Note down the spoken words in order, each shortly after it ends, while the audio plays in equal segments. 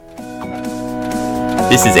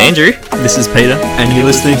This is Andrew. This is Peter, and you're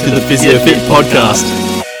listening to the Physio Fit podcast.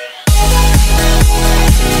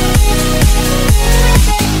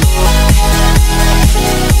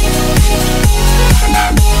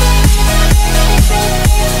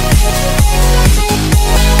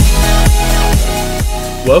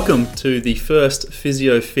 Welcome to the first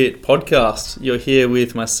Physio Fit podcast. You're here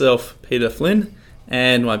with myself, Peter Flynn,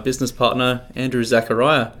 and my business partner, Andrew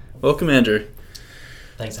Zachariah. Welcome, Andrew.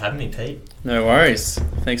 Thanks for having me, Pete. No worries.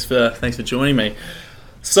 Thanks for joining me.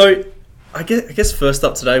 So, I guess first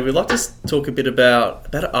up today, we'd like to talk a bit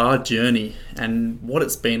about our journey and what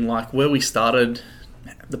it's been like, where we started,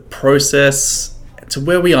 the process to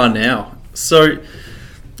where we are now. So,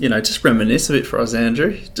 just reminisce a bit for us,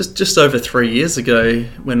 Andrew. Just over 3 years ago,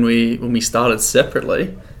 when we started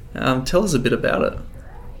separately, tell us a bit about it.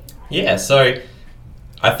 Yeah, so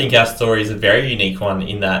I think our story is a very unique one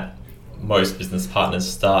in that most business partners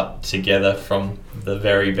start together from the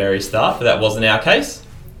very, very start, but that wasn't our case.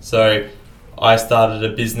 So I started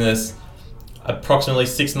a business approximately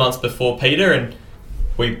 6 months before Peter, and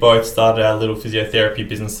we both started our little physiotherapy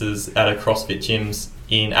businesses at a CrossFit gyms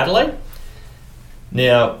in Adelaide.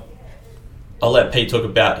 Now, I'll let Pete talk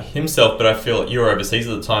about himself, but I feel like you were overseas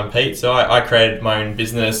at the time, Pete. So I created my own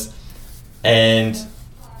business and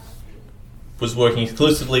was working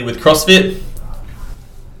exclusively with CrossFit.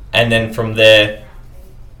 And then from there,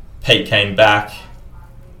 Pete came back,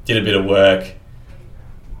 did a bit of work,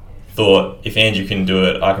 thought if Andrew can do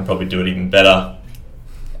it, I can probably do it even better.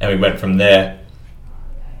 And we went from there.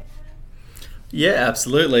 Yeah,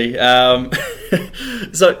 absolutely.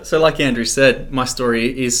 So like Andrew said, my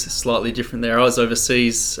story is slightly different there. I was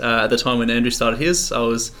overseas at the time when Andrew started his. I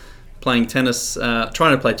was playing tennis,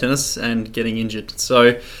 trying to play tennis and getting injured.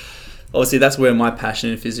 So obviously that's where my passion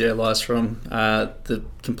in physio lies from, the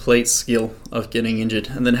complete skill of getting injured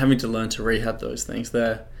and then having to learn to rehab those things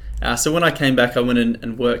there. So when I came back, I went in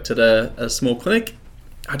and worked at a small clinic.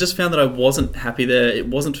 I just found that I wasn't happy there. It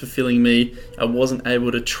wasn't fulfilling me. I wasn't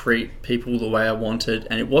able to treat people the way I wanted,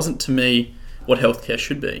 and it wasn't to me what healthcare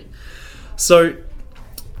should be. So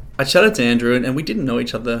I chatted to Andrew, and we didn't know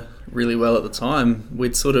each other really well at the time.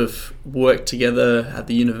 We'd sort of worked together at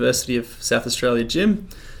the University of South Australia gym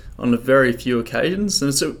on a very few occasions,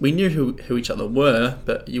 and so we knew who each other were,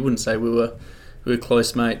 but you wouldn't say we were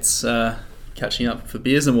close mates, catching up for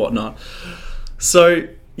beers and whatnot. So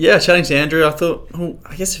yeah, chatting to Andrew, I thought,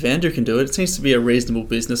 I guess if Andrew can do it, it seems to be a reasonable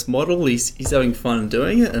business model. He's having fun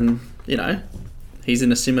doing it, and he's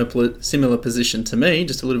in a similar position to me,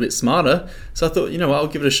 just a little bit smarter. So I thought, I'll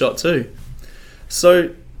give it a shot too.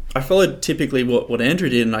 So I followed typically what Andrew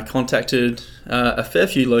did, and I contacted a fair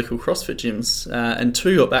few local CrossFit gyms, and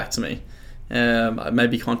 2 got back to me. I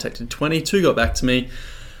maybe contacted 20, 2 got back to me,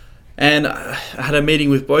 and I had a meeting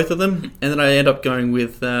with both of them, and then I ended up going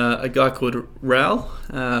with a guy called Raul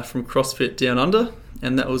from CrossFit Down Under,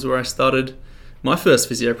 and that was where I started my first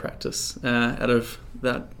physio practice out of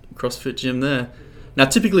that CrossFit gym there. Now,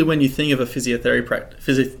 typically when you think of a physiotherapy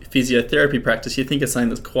practice, you think of something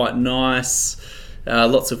that's quite nice,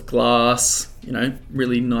 lots of glass,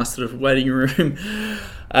 really nice sort of waiting room.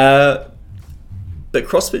 But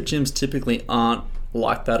CrossFit gyms typically aren't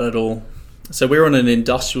like that at all. So we're on an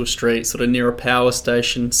industrial street, sort of near a power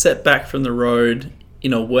station, set back from the road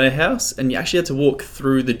in a warehouse, and you actually had to walk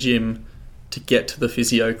through the gym to get to the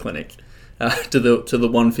physio clinic, to the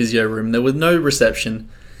one physio room. There was no reception.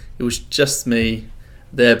 It was just me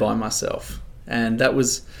there by myself. And that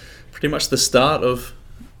was pretty much the start of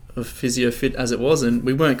Physio Fit as it was, and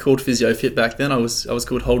we weren't called Physio Fit back then. I was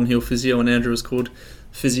called Holden Hill Physio, and Andrew was called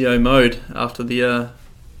Physio Mode after the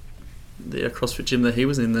CrossFit gym that he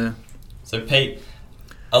was in there. So Pete,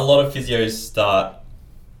 a lot of physios start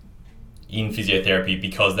in physiotherapy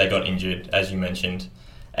because they got injured, as you mentioned,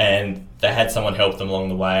 and they had someone help them along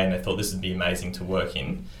the way, and they thought this would be amazing to work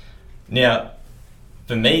in. Now,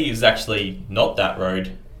 for me, it was actually not that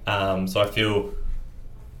road. So I feel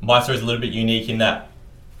my story is a little bit unique in that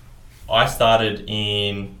I started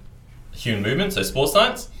in human movement, so sports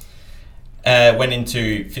science, went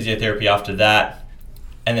into physiotherapy after that,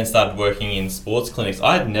 and then started working in sports clinics.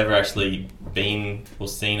 I had never actually been or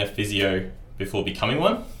seen a physio before becoming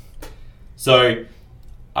one. So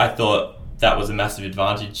I thought that was a massive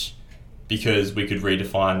advantage because we could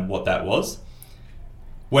redefine what that was.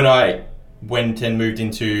 When I went and moved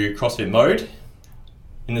into CrossFit Mode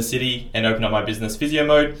in the city and opened up my business, Physio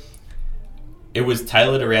Mode, it was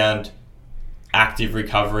tailored around active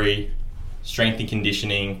recovery, strength and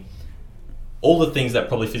conditioning, all the things that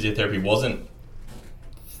probably physiotherapy wasn't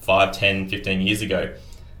 5, 10, 15 years ago.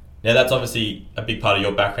 Now that's obviously a big part of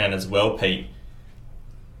your background as well, Pete.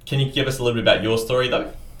 Can you give us a little bit about your story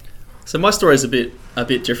though? So my story is a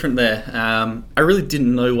bit different there. I really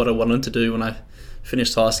didn't know what I wanted to do when I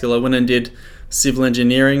finished high school. I went and did civil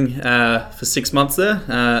engineering for 6 months there,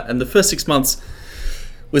 and the first 6 months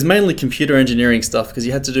was mainly computer engineering stuff because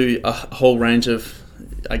you had to do a whole range of,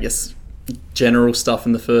 I guess, general stuff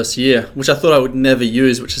in the first year, which I thought I would never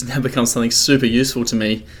use, which has now become something super useful to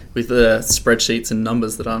me with the spreadsheets and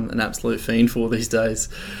numbers that I'm an absolute fiend for these days.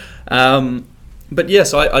 But yeah,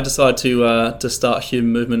 so I decided to start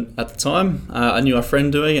human movement at the time. I knew a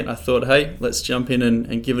friend doing it. I thought, hey, let's jump in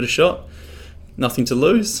and give it a shot. Nothing to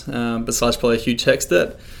lose, besides probably a huge tech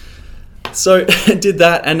debt. So I did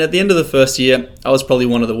that, and at the end of the first year, I was probably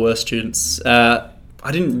one of the worst students. I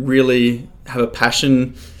didn't really have a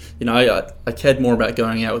passion. You know, I cared more about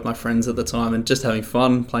going out with my friends at the time and just having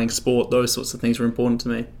fun, playing sport. Those sorts of things were important to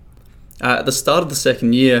me. At the start of the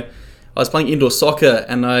second year, I was playing indoor soccer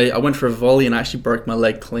and I went for a volley and I actually broke my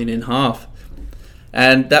leg clean in half.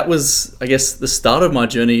 And that was, I guess, the start of my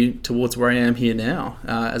journey towards where I am here now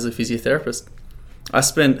as a physiotherapist. I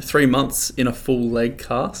spent 3 months in a full leg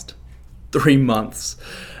cast. 3 months.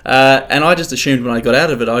 And I just assumed when I got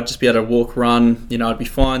out of it, I'd just be able to walk, run, I'd be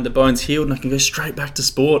fine, the bone's healed and I can go straight back to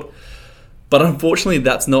sport. But unfortunately,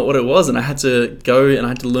 that's not what it was. And I had to go and I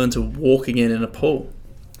had to learn to walk again in a pool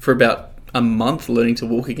for about a month, learning to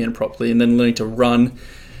walk again properly and then learning to run.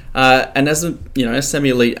 And as a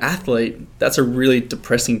semi-elite athlete, that's a really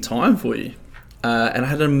depressing time for you. And I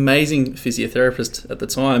had an amazing physiotherapist at the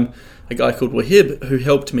time, a guy called Wahib, who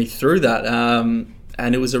helped me through that.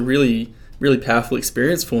 And it was a really, really powerful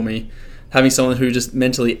experience for me, having someone who just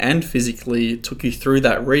mentally and physically took you through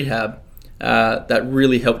that rehab. That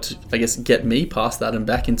really helped, I guess, get me past that and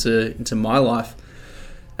back into my life.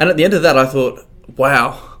 And at the end of that, I thought,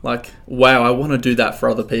 wow, I want to do that for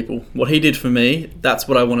other people. What he did for me, that's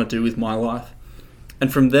what I want to do with my life.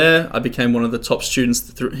 And from there, I became one of the top students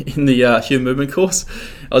in the human movement course.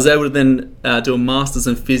 I was able to then do a master's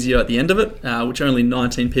in physio at the end of it, which only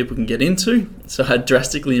 19 people can get into. So I had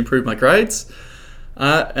drastically improved my grades.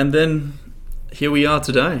 And then here we are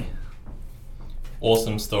today.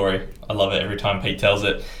 Awesome story. I love it every time Pete tells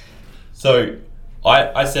it. So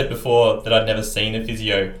I said before that I'd never seen a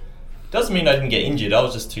physio. Doesn't mean I didn't get injured. I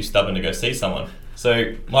was just too stubborn to go see someone.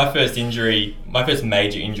 So my first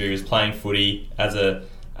major injury was playing footy as a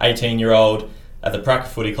 18-year-old at the Praca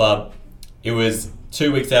Footy Club. It was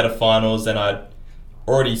 2 weeks out of finals and I'd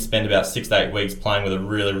already spent about 6 to 8 weeks playing with a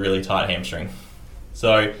really, really tight hamstring.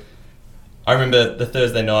 So I remember the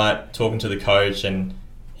Thursday night talking to the coach and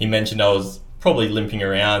he mentioned I was probably limping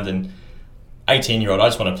around and 18-year-old, I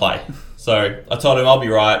just want to play. So I told him I'll be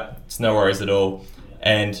right, it's no worries at all.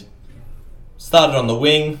 And started on the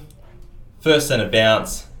wing, first centre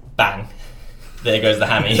bounce, bang, there goes the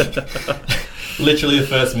hammy. Literally the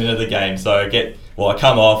first minute of the game. So I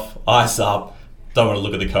come off, ice up, don't want to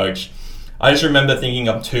look at the coach. I just remember thinking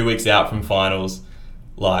I'm 2 weeks out from finals,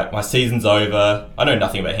 like my season's over. I know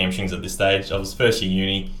nothing about hamstrings at this stage. I was first year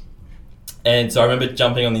uni. And so I remember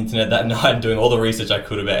jumping on the internet that night and doing all the research I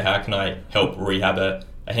could about how can I help rehab a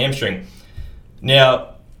hamstring.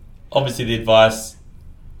 Now, obviously the advice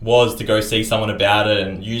was to go see someone about it,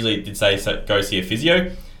 and usually it did say go see a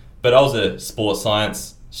physio, but I was a sports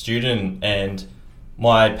science student and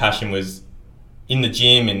my passion was in the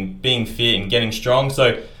gym and being fit and getting strong.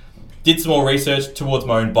 So did some more research towards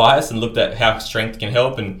my own bias and looked at how strength can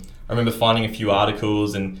help, and I remember finding a few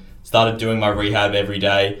articles and started doing my rehab every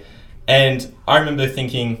day. And I remember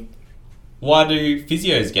thinking, why do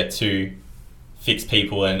physios get to fix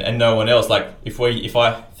people and no one else? Like if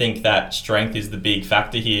I think that strength is the big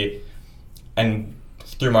factor here, and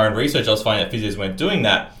through my own research I was finding that physios weren't doing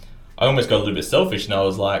that, I almost got a little bit selfish and I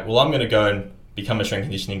was like, well, I'm going to go and become a strength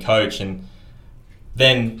conditioning coach. And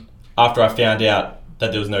then after I found out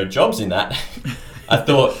that there was no jobs in that, I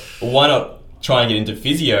thought, well, why not try and get into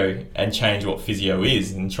physio and change what physio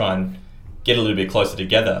is and try and get a little bit closer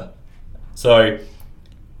together. So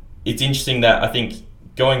it's interesting that I think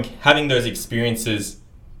having those experiences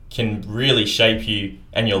can really shape you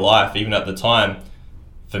and your life. Even at the time,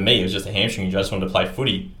 for me, it was just a hamstring injury. I just wanted to play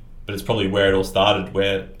footy, but it's probably where it all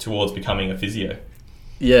started, towards becoming a physio.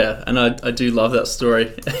 Yeah, and I do love that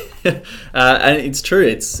story. And it's true.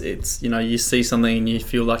 It's you see something and you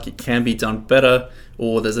feel like it can be done better,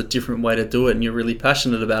 or there's a different way to do it and you're really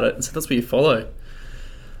passionate about it, and so that's what you follow.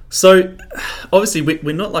 So obviously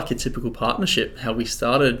we're not like a typical partnership. How we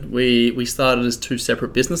started, we started as two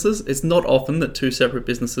separate businesses. It's not often that two separate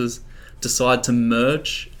businesses decide to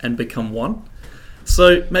merge and become one.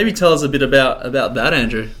 So maybe tell us a bit about that,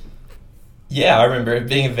 Andrew. Yeah, I remember it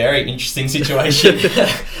being a very interesting situation.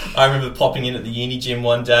 I remember popping in at the uni gym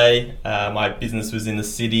one day. My business was in the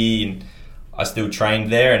city and I still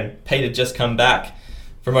trained there, and Pete had just come back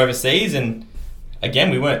from overseas, and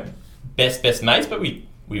again, we weren't best mates, but we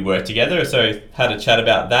worked together, so had a chat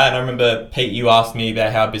about that. And I remember, Pete, you asked me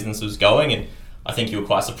about how business was going, and I think you were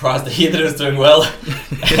quite surprised to hear that it was doing well.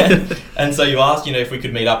 and so you asked, if we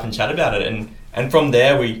could meet up and chat about it, and from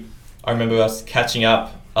there, I remember us catching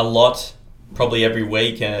up a lot, probably every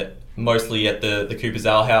week, mostly at the Cooper's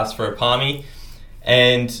Ale House for a palmy.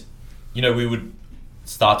 And, we would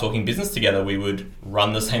start talking business together. We would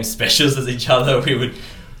run the same specials as each other. We would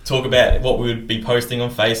talk about what we would be posting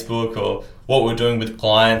on Facebook or what we were doing with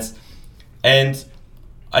clients. And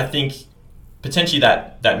I think potentially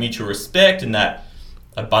that mutual respect and that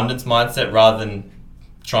abundance mindset, rather than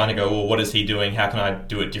trying to go, well, what is he doing? How can I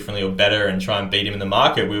do it differently or better and try and beat him in the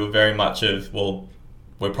market? We were very much of, well,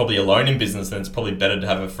 we're probably alone in business and it's probably better to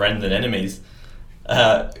have a friend than enemies.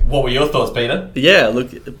 What were your thoughts, Peter? Yeah,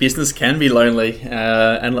 look, business can be lonely,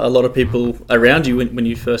 and a lot of people around you when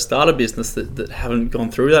you first start a business that haven't gone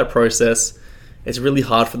through that process, it's really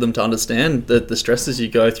hard for them to understand the stresses you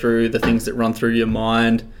go through, the things that run through your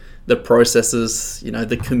mind, the processes,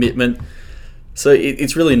 the commitment. So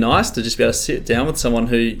it's really nice to just be able to sit down with someone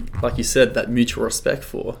who, like you said, that mutual respect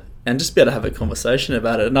for, and just be able to have a conversation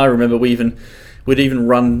about it. And I remember we'd even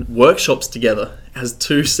run workshops together as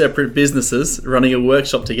two separate businesses running a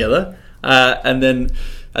workshop together. And then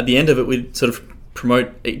at the end of it, we'd sort of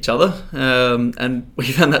promote each other. And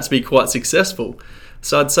we found that to be quite successful.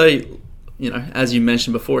 So I'd say, as you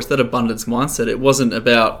mentioned before, it's that abundance mindset. It wasn't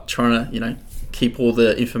about trying to, keep all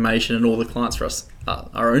the information and all the clients for us,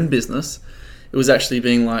 our own business. It was actually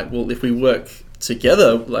being like, well, if we work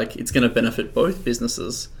together, like it's going to benefit both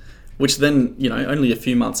businesses. Which then, only a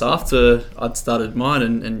few months after I'd started mine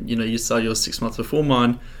and you started yours 6 months before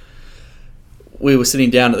mine, we were sitting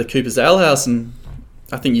down at the Cooper's Ale House, and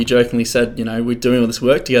I think you jokingly said, we're doing all this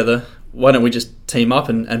work together, why don't we just team up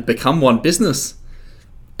and become one business?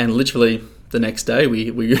 And literally the next day we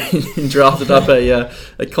drafted up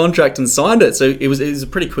a contract and signed it. So it was a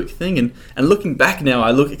pretty quick thing. And looking back now, I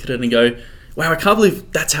look at it and go, wow, I can't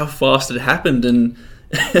believe that's how fast it happened. And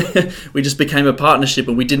we just became a partnership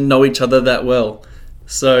and we didn't know each other that well.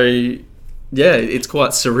 So yeah, it's quite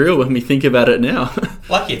surreal when we think about it now.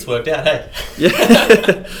 Lucky it's worked out, hey?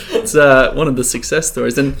 Yeah, it's one of the success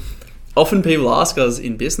stories. And often people ask us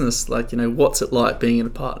in business, like, what's it like being in a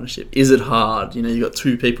partnership? Is it hard? You've got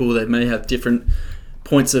two people, they may have different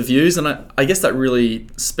points of views. And I guess that really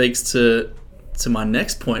speaks to my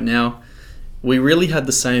next point now. We really had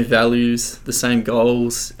the same values, the same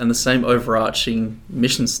goals, and the same overarching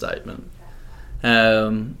mission statement.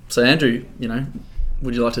 So Andrew,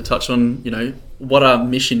 would you like to touch on, what our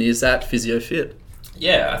mission is at Physio Fit?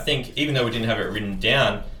 Yeah, I think even though we didn't have it written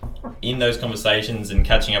down, in those conversations and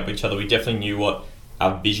catching up with each other, we definitely knew what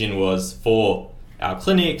our vision was for our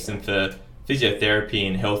clinics and for physiotherapy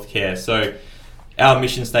and healthcare. So our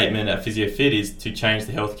mission statement at Physio Fit is to change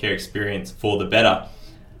the healthcare experience for the better.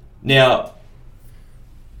 Now,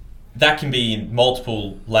 that can be in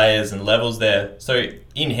multiple layers and levels there. So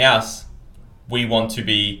in-house, we want to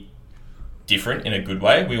be different in a good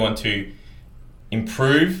way. We want to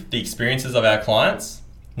improve the experiences of our clients.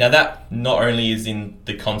 Now that not only is in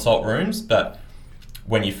the consult rooms, but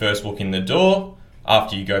when you first walk in the door,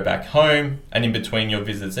 after you go back home, and in between your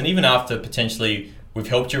visits, and even after potentially we've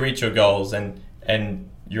helped you reach your goals and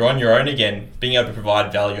you're on your own again, being able to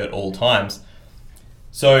provide value at all times.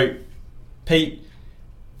 So Pete,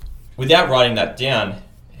 without writing that down,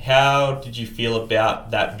 how did you feel about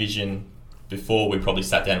that vision before we probably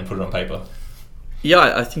sat down and put it on paper?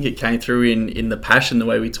 Yeah, I think it came through in the passion, the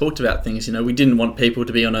way we talked about things. We didn't want people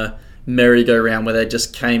to be on a merry-go-round where they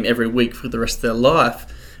just came every week for the rest of their life.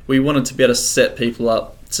 We wanted to be able to set people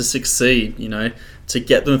up to succeed, to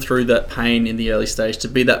get them through that pain in the early stage, to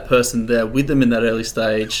be that person there with them in that early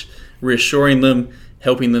stage, reassuring them,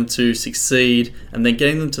 helping them to succeed, and then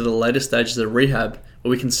getting them to the later stages of rehab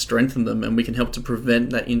where we can strengthen them and we can help to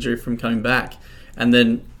prevent that injury from coming back. And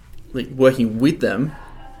then working with them,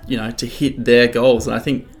 to hit their goals. And I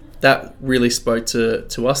think that really spoke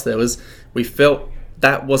to us there. Was we felt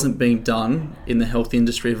that wasn't being done in the health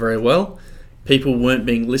industry very well. People weren't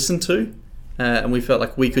being listened to, and we felt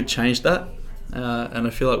like we could change that. And I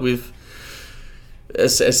feel like we've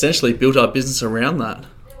essentially built our business around that.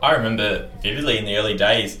 I remember vividly in the early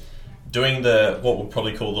days doing what we'll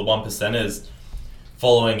probably call the 1%ers,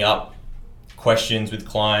 following up questions with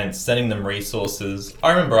clients, sending them resources.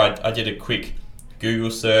 I remember I did a quick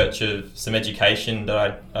Google search of some education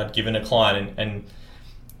that I'd given a client and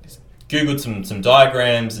Googled some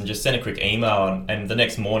diagrams and just sent a quick email, and the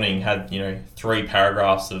next morning had 3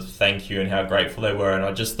 paragraphs of thank you and how grateful they were. And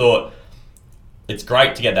I just thought, it's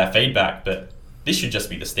great to get that feedback, but this should just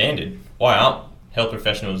be the standard. Why aren't health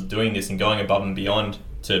professionals doing this and going above and beyond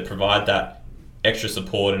to provide that extra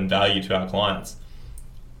support and value to our clients?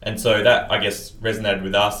 And so that, I guess, resonated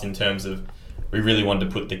with us in terms of we really wanted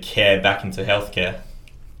to put the care back into healthcare.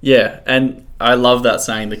 Yeah, and I love that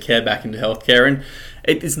saying, the care back into healthcare. And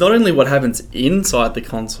it's not only what happens inside the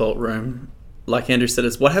consult room, like Andrew said,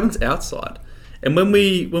 it's what happens outside. And when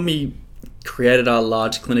we created our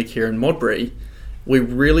large clinic here in Modbury, we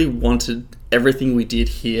really wanted everything we did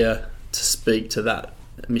here to speak to that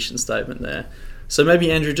mission statement there. So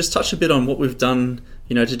maybe, Andrew, just touch a bit on what we've done,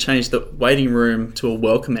 to change the waiting room to a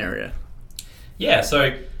welcome area. Yeah,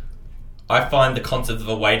 so I find the concept of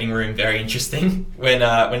a waiting room very interesting.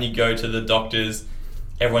 When you go to the doctors,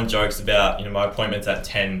 everyone jokes about, my appointment's at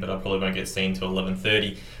 10, but I probably won't get seen till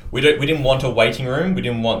 11:30. We didn't want a waiting room. We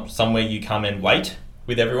didn't want somewhere you come and wait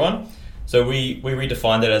with everyone. So we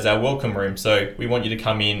redefined it as our welcome room. So we want you to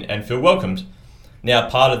come in and feel welcomed. Now,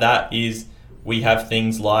 part of that is we have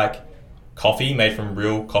things like coffee made from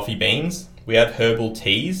real coffee beans. We have herbal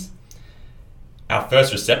teas. Our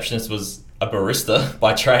first receptionist was a barista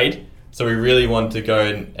by trade. So we really wanted to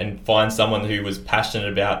go and find someone who was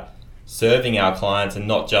passionate about serving our clients and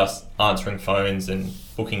not just answering phones and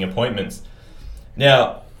booking appointments.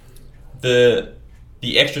 Now, the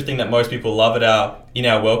extra thing that most people love in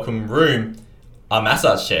our welcome room are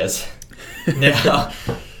massage chairs. Now,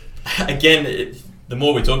 again, the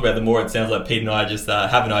more we talk about it, the more it sounds like Pete and I just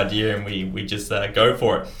have an idea and we just go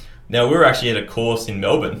for it. Now, we were actually at a course in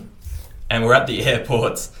Melbourne, and we're at the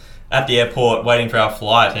airport waiting for our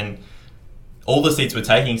flight, and all the seats were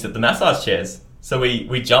taking except the massage chairs. So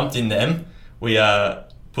we jumped in them. We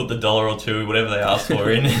put the $1 or $2, whatever they asked for,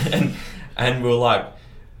 in, and we were like,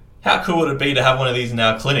 how cool would it be to have one of these in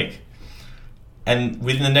our clinic? And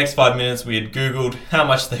within the next 5 minutes, we had Googled how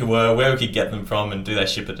much they were, where we could get them from, and do they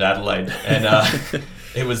ship it to Adelaide. And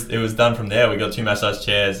it was done from there. We got 2 massage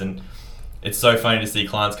chairs, and it's so funny to see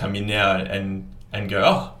clients come in now and go,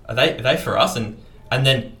 oh, are they for us? And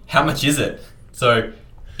then how much is it? So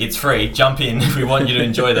it's free. Jump in if we want you to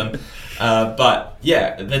enjoy them. But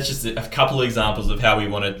yeah, that's just a couple of examples of how we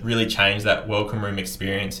want to really change that welcome room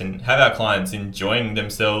experience and have our clients enjoying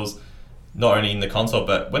themselves, not only in the consult,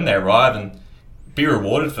 but when they arrive, and be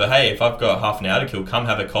rewarded for, hey, if I've got half an hour to kill, come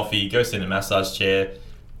have a coffee, go sit in a massage chair.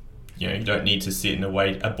 You don't need to sit in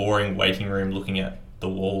a boring waiting room looking at the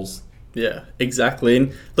walls. Yeah, exactly.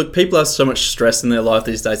 And look, people have so much stress in their life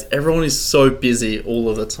these days. Everyone is so busy all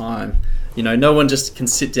of the time. No one just can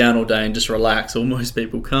sit down all day and just relax, or most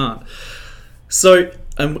people can't. So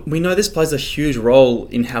we know this plays a huge role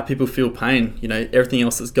in how people feel pain, everything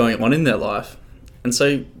else that's going on in their life. And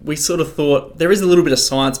so we sort of thought there is a little bit of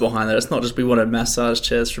science behind that. It's not just we wanted massage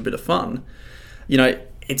chairs for a bit of fun.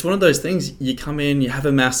 It's one of those things, you come in, you have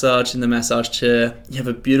a massage in the massage chair, you have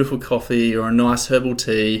a beautiful coffee or a nice herbal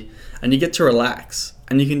tea, and you get to relax,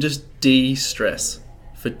 and you can just de-stress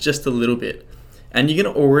for just a little bit. And you're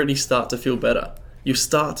going to already start to feel better. You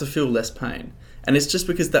start to feel less pain. And it's just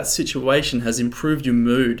because that situation has improved your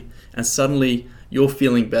mood, and suddenly you're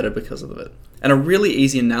feeling better because of it. And a really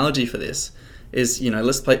easy analogy for this is,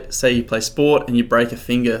 say you play sport and you break a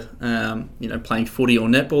finger, playing footy or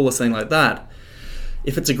netball or something like that.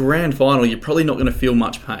 If it's a grand final, you're probably not going to feel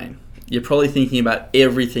much pain. You're probably thinking about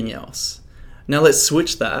everything else. Now let's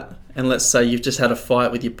switch that, and let's say you've just had a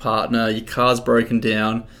fight with your partner, your car's broken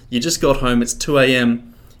down, you just got home, it's 2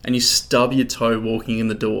 a.m, and you stub your toe walking in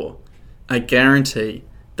the door. I guarantee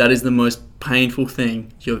that is the most painful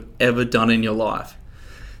thing you've ever done in your life.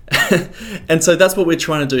 And so that's what we're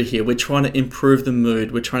trying to do here. We're trying to improve the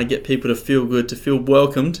mood. We're trying to get people to feel good, to feel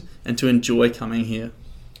welcomed, and to enjoy coming here.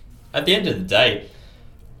 At the end of the day,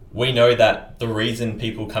 we know that the reason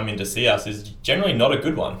people come in to see us is generally not a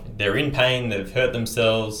good one. They're in pain, they've hurt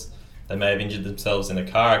themselves, they may have injured themselves in a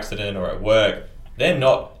car accident or at work. They're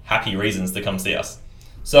not happy reasons to come see us.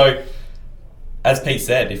 So, as Pete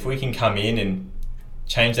said, if we can come in and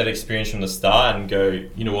change that experience from the start and go,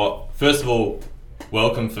 you know what, first of all,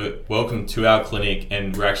 welcome to our clinic,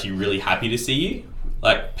 and we're actually really happy to see you.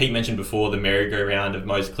 Like Pete mentioned before, the merry-go-round of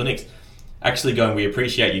most clinics, actually going, we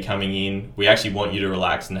appreciate you coming in, we actually want you to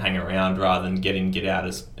relax and hang around rather than get in, get out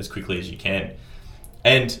as quickly as you can.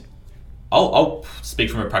 And I'll speak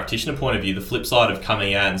from a practitioner point of view. The flip side of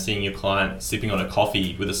coming out and seeing your client sipping on a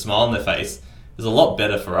coffee with a smile on their face is a lot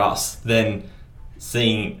better for us than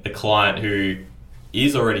seeing a client who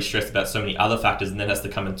is already stressed about so many other factors and then has to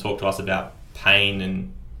come and talk to us about pain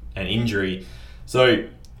and injury. So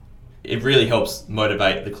it really helps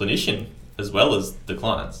motivate the clinician as well as the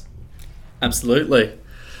clients. Absolutely.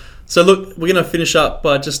 So look, we're going to finish up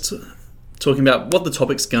by just talking about what the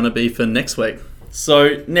topic's going to be for next week.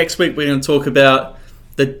 So next week we're going to talk about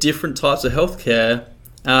the different types of healthcare,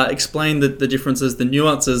 explain the differences, the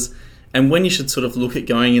nuances, and when you should sort of look at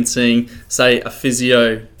going and seeing, say, a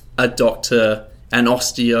physio, a doctor, an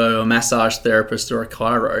osteo, a massage therapist, or a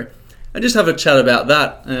chiro, and just have a chat about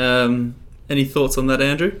that. Any thoughts on that,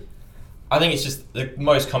 Andrew? I think it's just the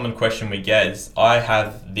most common question we get is, I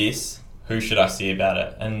have this, who should I see about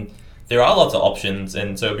it? And there are lots of options,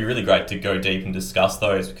 and so it'd be really great to go deep and discuss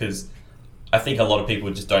those, because I think a lot of people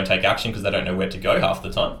just don't take action because they don't know where to go half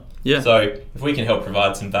the time. Yeah. So if we can help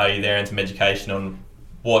provide some value there and some education on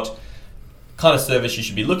what kind of service you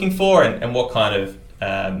should be looking for and what kind of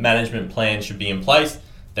management plan should be in place,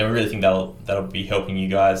 then we really think that'll be helping you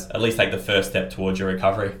guys at least take the first step towards your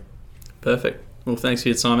recovery. Perfect. Well, thanks for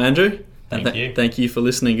your time, Andrew. Thank you. Thank you for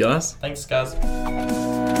listening, guys. Thanks, guys.